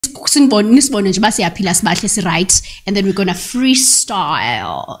right, and then we're gonna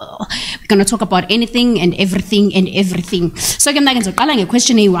freestyle. We're gonna talk about anything and everything. So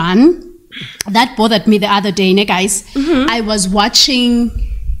question A1 that bothered me the other day, guys. I was watching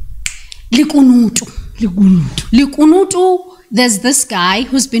Likunutu. There's this guy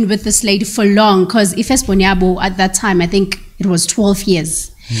who's been with this lady for long, because Ifes Bonyabo at that time, I think it was 12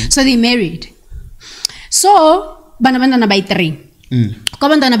 years. So they married. So Banabandana by 3.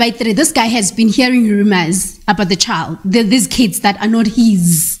 This guy has been hearing rumors about the child, these kids that are not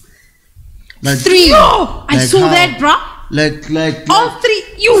his. Like 3. Yo, I saw that, bro. Like all 3.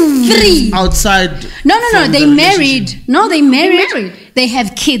 You 3 outside. No. They married. No, they married. They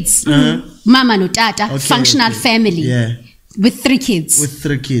have kids. Mama no tata, functional family. Yeah. With 3 kids.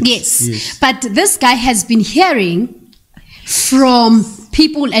 Yes. But this guy has been hearing from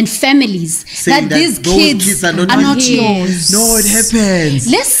people and families that these kids are not yours. No, it happens.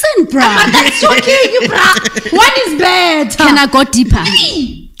 Listen, bruh. That's okay, you bruh. One is bad. Can I go deeper?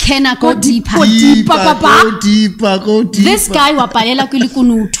 Can I go deeper? Go deeper. This guy wapalela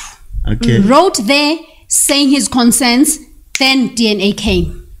kulikunutu. Okay. Wrote there saying his consents, then DNA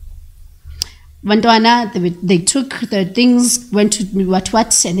came. Vandwana, they took the things, went to what,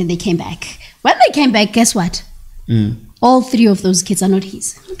 and then they came back. When they came back, guess what? All 3 of those kids are not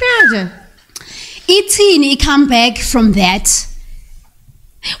his. He come back from that.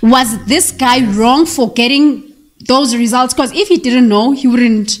 Was this guy wrong for getting those results? Because if he didn't know, he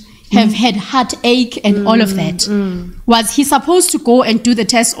wouldn't have had heartache and all of that. Was he supposed to go and do the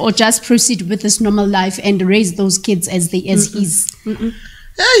test, or just proceed with his normal life and raise those kids as his?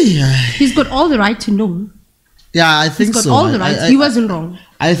 He's got all the right to know. Yeah, I think He's got so. all the right. He wasn't wrong.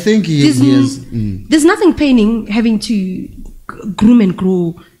 I think he has. There's nothing paining having to groom and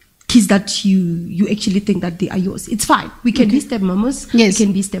grow kids that you actually think that they are yours. It's fine. We can be step mamas. Yes. We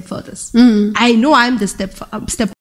can be step fathers. I know I'm the step